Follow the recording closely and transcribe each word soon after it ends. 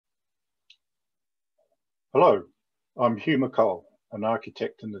Hello, I'm Hugh McColl, an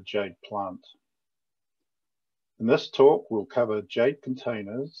architect in the JADE plant. In this talk, we'll cover JADE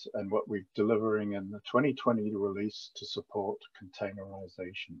containers and what we're delivering in the 2020 release to support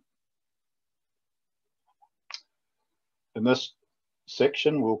containerization. In this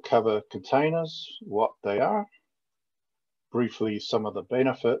section, we'll cover containers, what they are, briefly some of the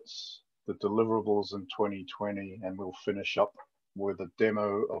benefits, the deliverables in 2020, and we'll finish up with a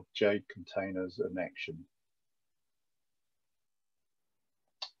demo of JADE containers in action.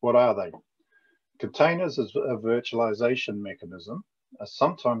 What are they? Containers as a virtualization mechanism are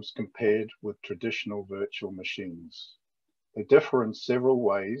sometimes compared with traditional virtual machines. They differ in several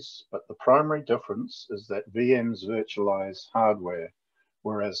ways, but the primary difference is that VMs virtualize hardware,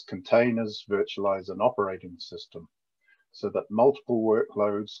 whereas containers virtualize an operating system, so that multiple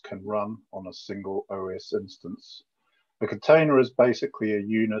workloads can run on a single OS instance. A container is basically a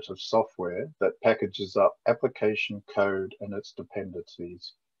unit of software that packages up application code and its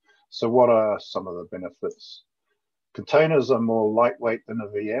dependencies. So what are some of the benefits? Containers are more lightweight than a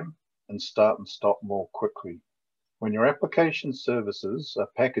VM and start and stop more quickly. When your application services are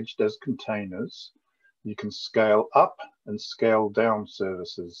packaged as containers, you can scale up and scale down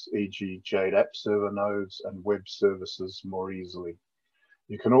services, e.g. JADE App Server nodes and web services more easily.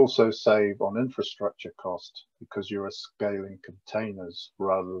 You can also save on infrastructure cost because you are scaling containers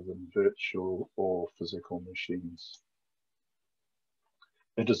rather than virtual or physical machines.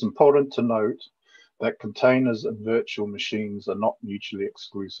 It is important to note that containers and virtual machines are not mutually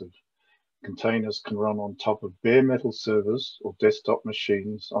exclusive. Containers can run on top of bare metal servers or desktop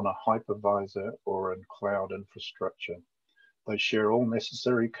machines on a hypervisor or in cloud infrastructure. They share all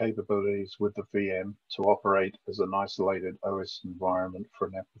necessary capabilities with the VM to operate as an isolated OS environment for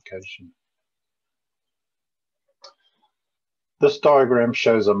an application. This diagram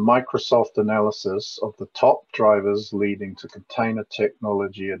shows a Microsoft analysis of the top drivers leading to container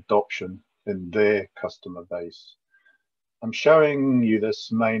technology adoption in their customer base. I'm showing you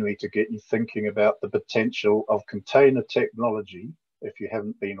this mainly to get you thinking about the potential of container technology if you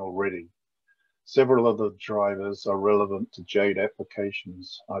haven't been already. Several of the drivers are relevant to JADE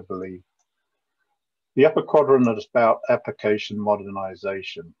applications, I believe. The upper quadrant is about application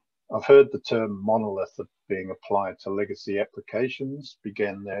modernization. I've heard the term monolith being applied to legacy applications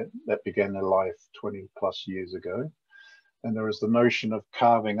that began their life 20 plus years ago. And there is the notion of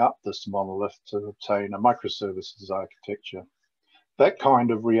carving up this monolith to obtain a microservices architecture. That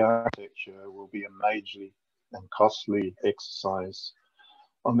kind of re-architecture will be a major and costly exercise.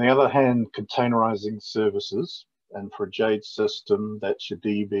 On the other hand, containerizing services, and for a JADE system, that's your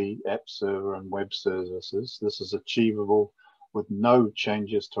DB, app server, and web services, this is achievable with no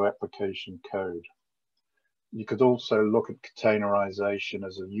changes to application code. You could also look at containerization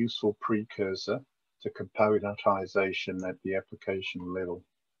as a useful precursor to componentization at the application level.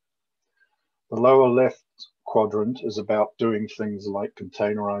 The lower left quadrant is about doing things like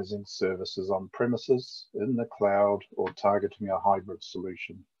containerizing services on premises, in the cloud, or targeting a hybrid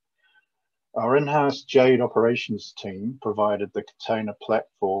solution. Our in-house JADE operations team provided the container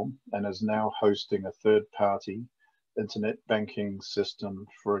platform and is now hosting a third-party internet banking system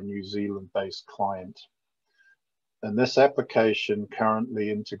for a New Zealand-based client. And this application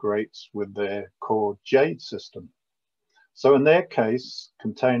currently integrates with their core JADE system. So in their case,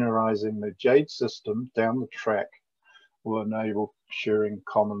 containerizing the JADE system down the track will enable sharing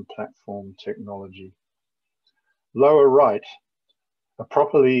common platform technology. Lower right, a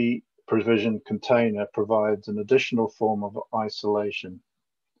properly provisioned container provides an additional form of isolation.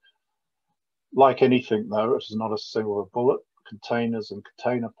 Like anything though, it is not a silver bullet. Containers and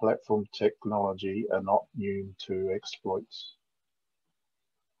container platform technology are not immune to exploits.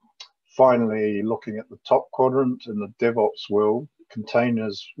 Finally, looking at the top quadrant in the DevOps world,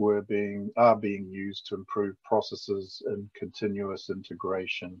 containers are being used to improve processes in continuous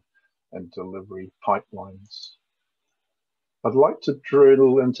integration and delivery pipelines. I'd like to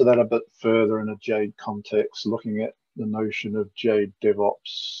drill into that a bit further in a JADE context, looking at the notion of JADE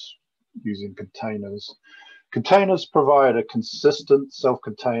DevOps using containers. Containers provide a consistent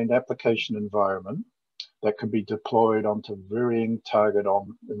self-contained application environment that can be deployed onto varying target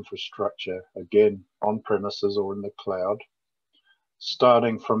infrastructure, again, on premises or in the cloud,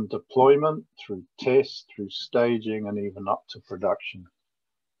 starting from deployment through test, through staging, and even up to production.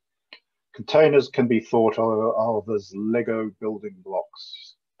 Containers can be thought of as Lego building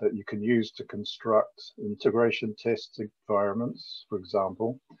blocks that you can use to construct integration test environments, for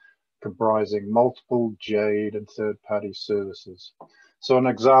example, comprising multiple JADE and third-party services. So an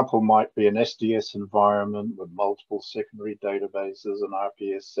example might be an SDS environment with multiple secondary databases, an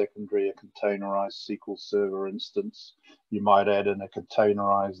RPS secondary, a containerized SQL Server instance. You might add in a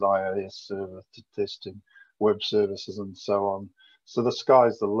containerized IIS server to testing web services and so on. So the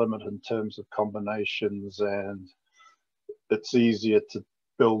sky's the limit in terms of combinations, and it's easier to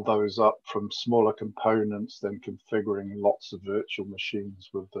build those up from smaller components than configuring lots of virtual machines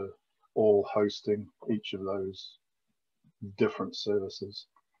with all hosting each of those different services.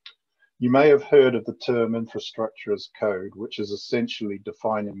 You may have heard of the term infrastructure as code, which is essentially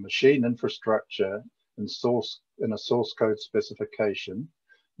defining machine infrastructure in a source code specification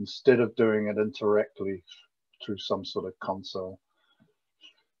instead of doing it indirectly through some sort of console.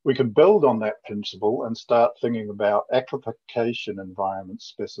 We can build on that principle and start thinking about application environments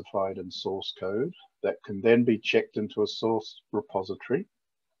specified in source code that can then be checked into a source repository,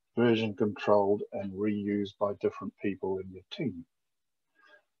 version controlled, and reused by different people in your team.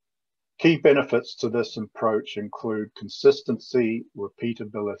 Key benefits to this approach include consistency,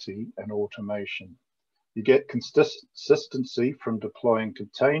 repeatability, and automation. You get consistency from deploying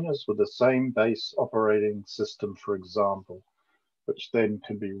containers with the same base operating system, for example, which then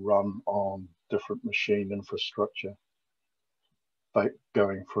can be run on different machine infrastructure, like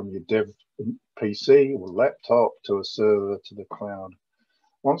going from your dev PC or laptop to a server to the cloud.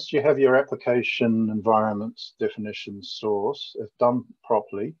 Once you have your application environment's definition source, if done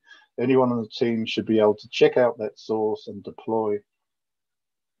properly, anyone on the team should be able to check out that source and deploy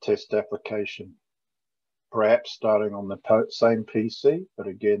test application, perhaps starting on the same PC, but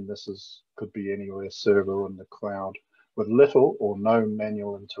again, this could be anywhere, server or in the cloud, with little or no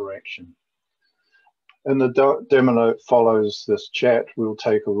manual interaction. In the demo that follows this chat, we'll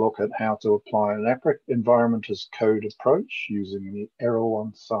take a look at how to apply an environment as code approach using the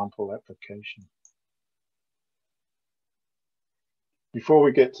Error1 sample application. Before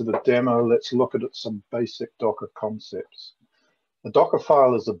we get to the demo, let's look at some basic Docker concepts. A Docker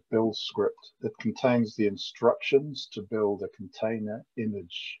file is a build script that contains the instructions to build a container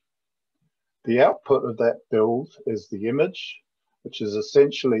image. The output of that build is the image, which is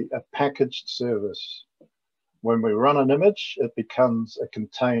essentially a packaged service. When we run an image, it becomes a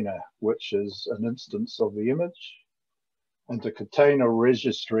container, which is an instance of the image. And a container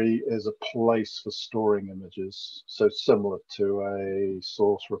registry is a place for storing images. So similar to a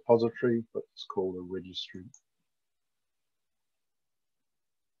source repository, but it's called a registry.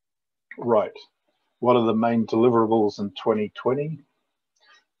 Right, what are the main deliverables in 2020?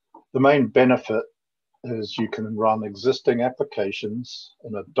 The main benefit is you can run existing applications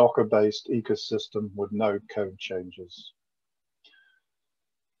in a Docker-based ecosystem with no code changes.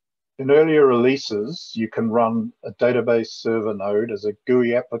 In earlier releases, you can run a database server node as a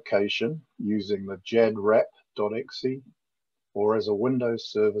GUI application using the JADE wrap.exe, or as a Windows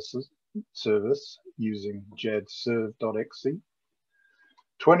service using JADE serve.exe.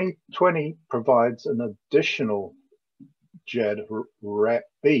 2020 provides an additional JADE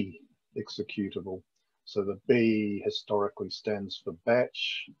wrap-B executable. So the B historically stands for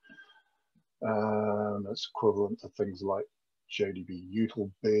batch. It's equivalent to things like JDB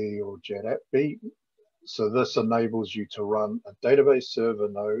util-B or JADApp-B. So this enables you to run a database server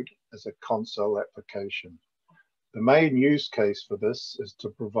node as a console application. The main use case for this is to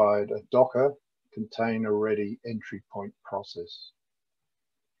provide a Docker container-ready entry point process.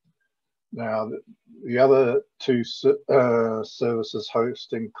 Now, the other two services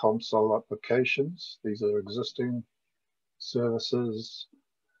hosting console applications, these are existing services.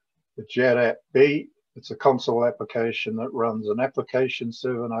 The JADApp-B, it's a console application that runs an application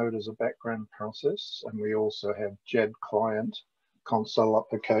server node as a background process. And we also have JAD client console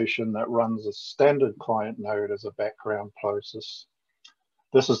application that runs a standard client node as a background process.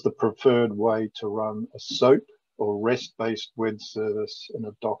 This is the preferred way to run a SOAP or REST-based web service in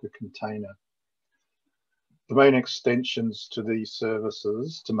a Docker container. The main extensions to these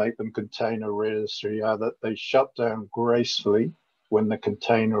services to make them container registry are that they shut down gracefully when the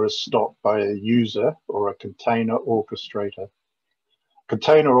container is stopped by a user or a container orchestrator.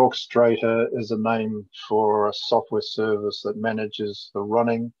 Container orchestrator is a name for a software service that manages the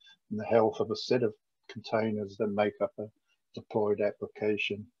running and the health of a set of containers that make up a deployed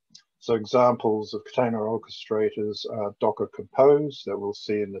application. So examples of container orchestrators are Docker Compose that we'll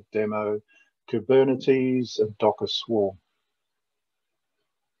see in the demo, Kubernetes, and Docker Swarm.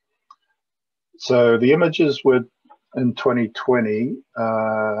 So the images were in 2020,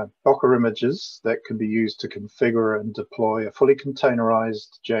 Docker images that can be used to configure and deploy a fully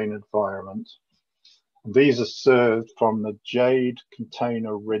containerized JADE environment. These are served from the JADE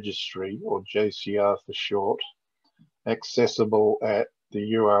Container Registry, or JCR for short, accessible at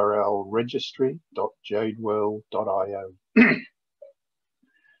the URL registry.jadeworld.io.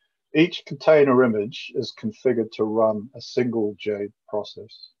 Each container image is configured to run a single JADE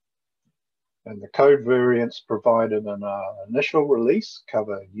process. And the code variants provided in our initial release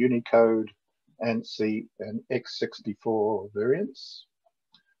cover Unicode, ANSI, and x64 variants.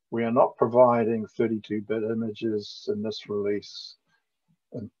 We are not providing 32-bit images in this release,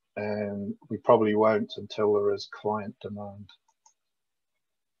 and we probably won't until there is client demand.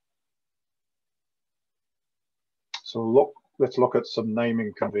 So let's look at some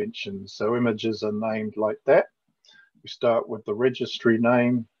naming conventions. So images are named like that. We start with the registry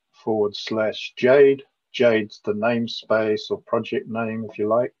name /JADE. JADE's the namespace or project name, if you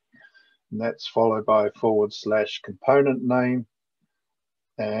like. And that's followed by /component name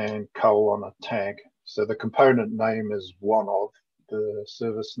and a tag. So the component name is one of the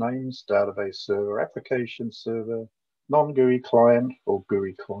service names: database server, application server, non-GUI client, or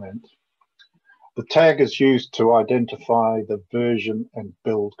GUI client. The tag is used to identify the version and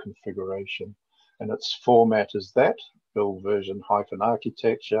build configuration, and its format is that: build version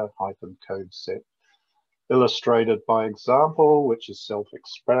 -architecture -code set. Illustrated by example, which is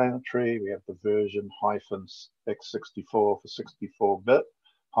self-explanatory. We have the version -x64 for 64-bit,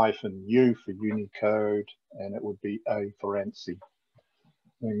 -U for Unicode, and it would be A for ANSI.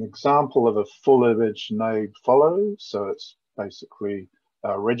 An example of a full image name follows. So it's basically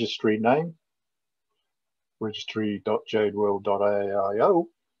a registry name, registry.jadeworld.io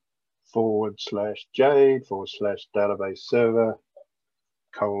 /JADE /database server :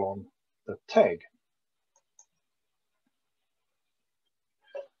 the tag.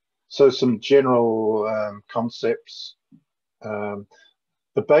 So some general concepts. The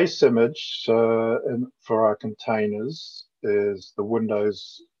base image for our containers is the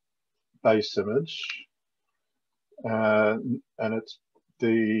Windows base image, and it's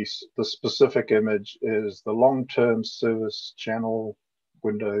the specific image is the long-term service channel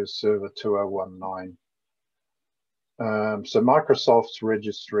Windows Server 2019. So Microsoft's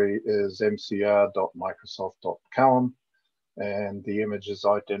registry is mcr.microsoft.com, and the image is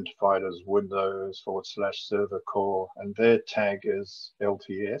identified as Windows /server core, and their tag is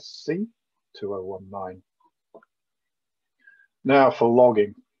LTSC 2019. Now for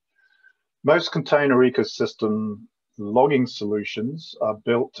logging. Most container ecosystem logging solutions are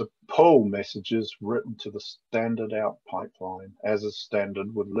built to pull messages written to the standard out pipeline, as is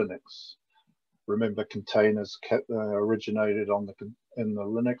standard with Linux. Remember, containers originated in the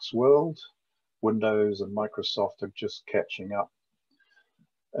Linux world. Windows and Microsoft are just catching up.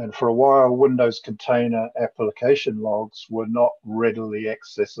 And for a while, Windows container application logs were not readily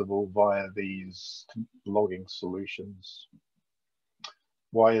accessible via these logging solutions.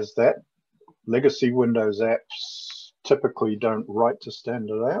 Why is that? Legacy Windows apps typically don't write to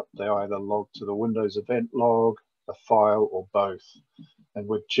standard out. They either log to the Windows event log, a file, or both. And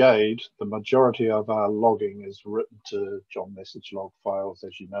with JADE, the majority of our logging is written to JOM message log files,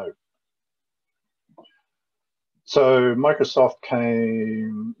 as you know. So Microsoft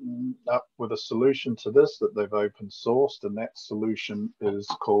came up with a solution to this that they've open sourced, and that solution is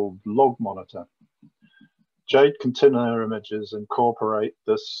called Log Monitor. JADE container images incorporate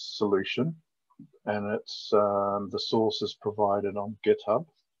this solution, and it's the source is provided on GitHub.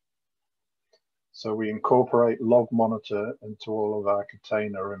 So we incorporate Log Monitor into all of our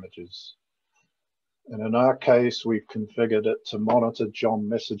container images. And in our case, we've configured it to monitor JOM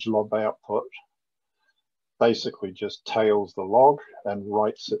message log output. Basically just tails the log and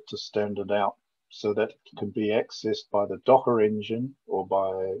writes it to standard out so that it can be accessed by the Docker engine or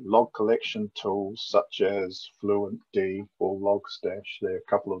by log collection tools such as FluentD or Logstash. They're a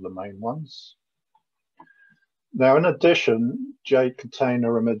couple of the main ones. Now, in addition, JADE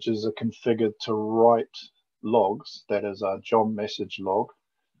container images are configured to write logs, that is our JOM message log,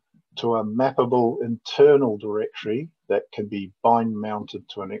 to a mappable internal directory that can be bind mounted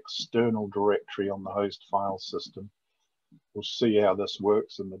to an external directory on the host file system. We'll see how this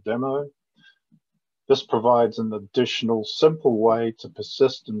works in the demo. This provides an additional simple way to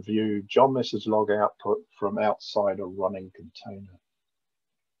persist and view JOM message log output from outside a running container.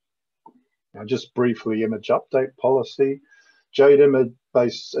 Now, just briefly, image update policy. JADE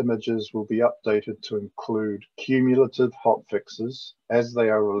base images will be updated to include cumulative hotfixes as they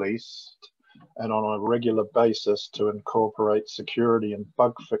are released, and on a regular basis to incorporate security and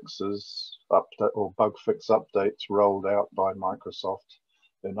bug fixes or bug fix updates rolled out by Microsoft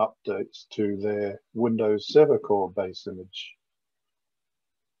in updates to their Windows Server Core base image.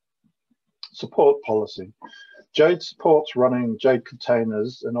 Support policy. JADE supports running JADE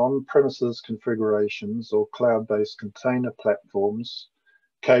containers in on-premises configurations or cloud-based container platforms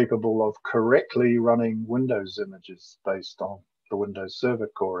capable of correctly running Windows images based on the Windows Server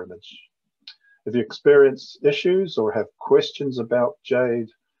core image. If you experience issues or have questions about JADE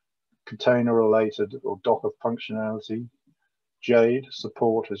container-related or Docker functionality, JADE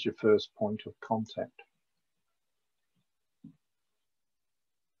support is your first point of contact.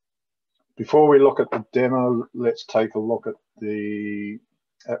 Before we look at the demo, let's take a look at a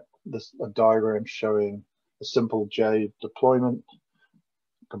diagram showing a simple JADE deployment.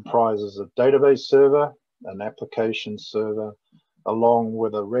 It comprises a database server, an application server, along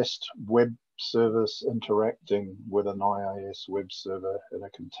with a REST web service interacting with an IIS web server in a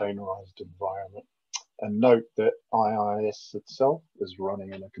containerized environment. And note that IIS itself is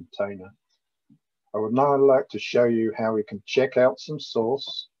running in a container. I would now like to show you how we can check out some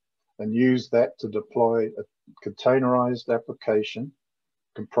source and use that to deploy a containerized application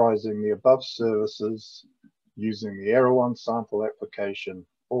comprising the above services using the Error1 sample application,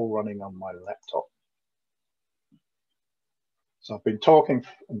 all running on my laptop. So I've been talking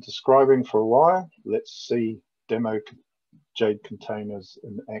and describing for a while. Let's see demo JADE containers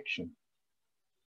in action.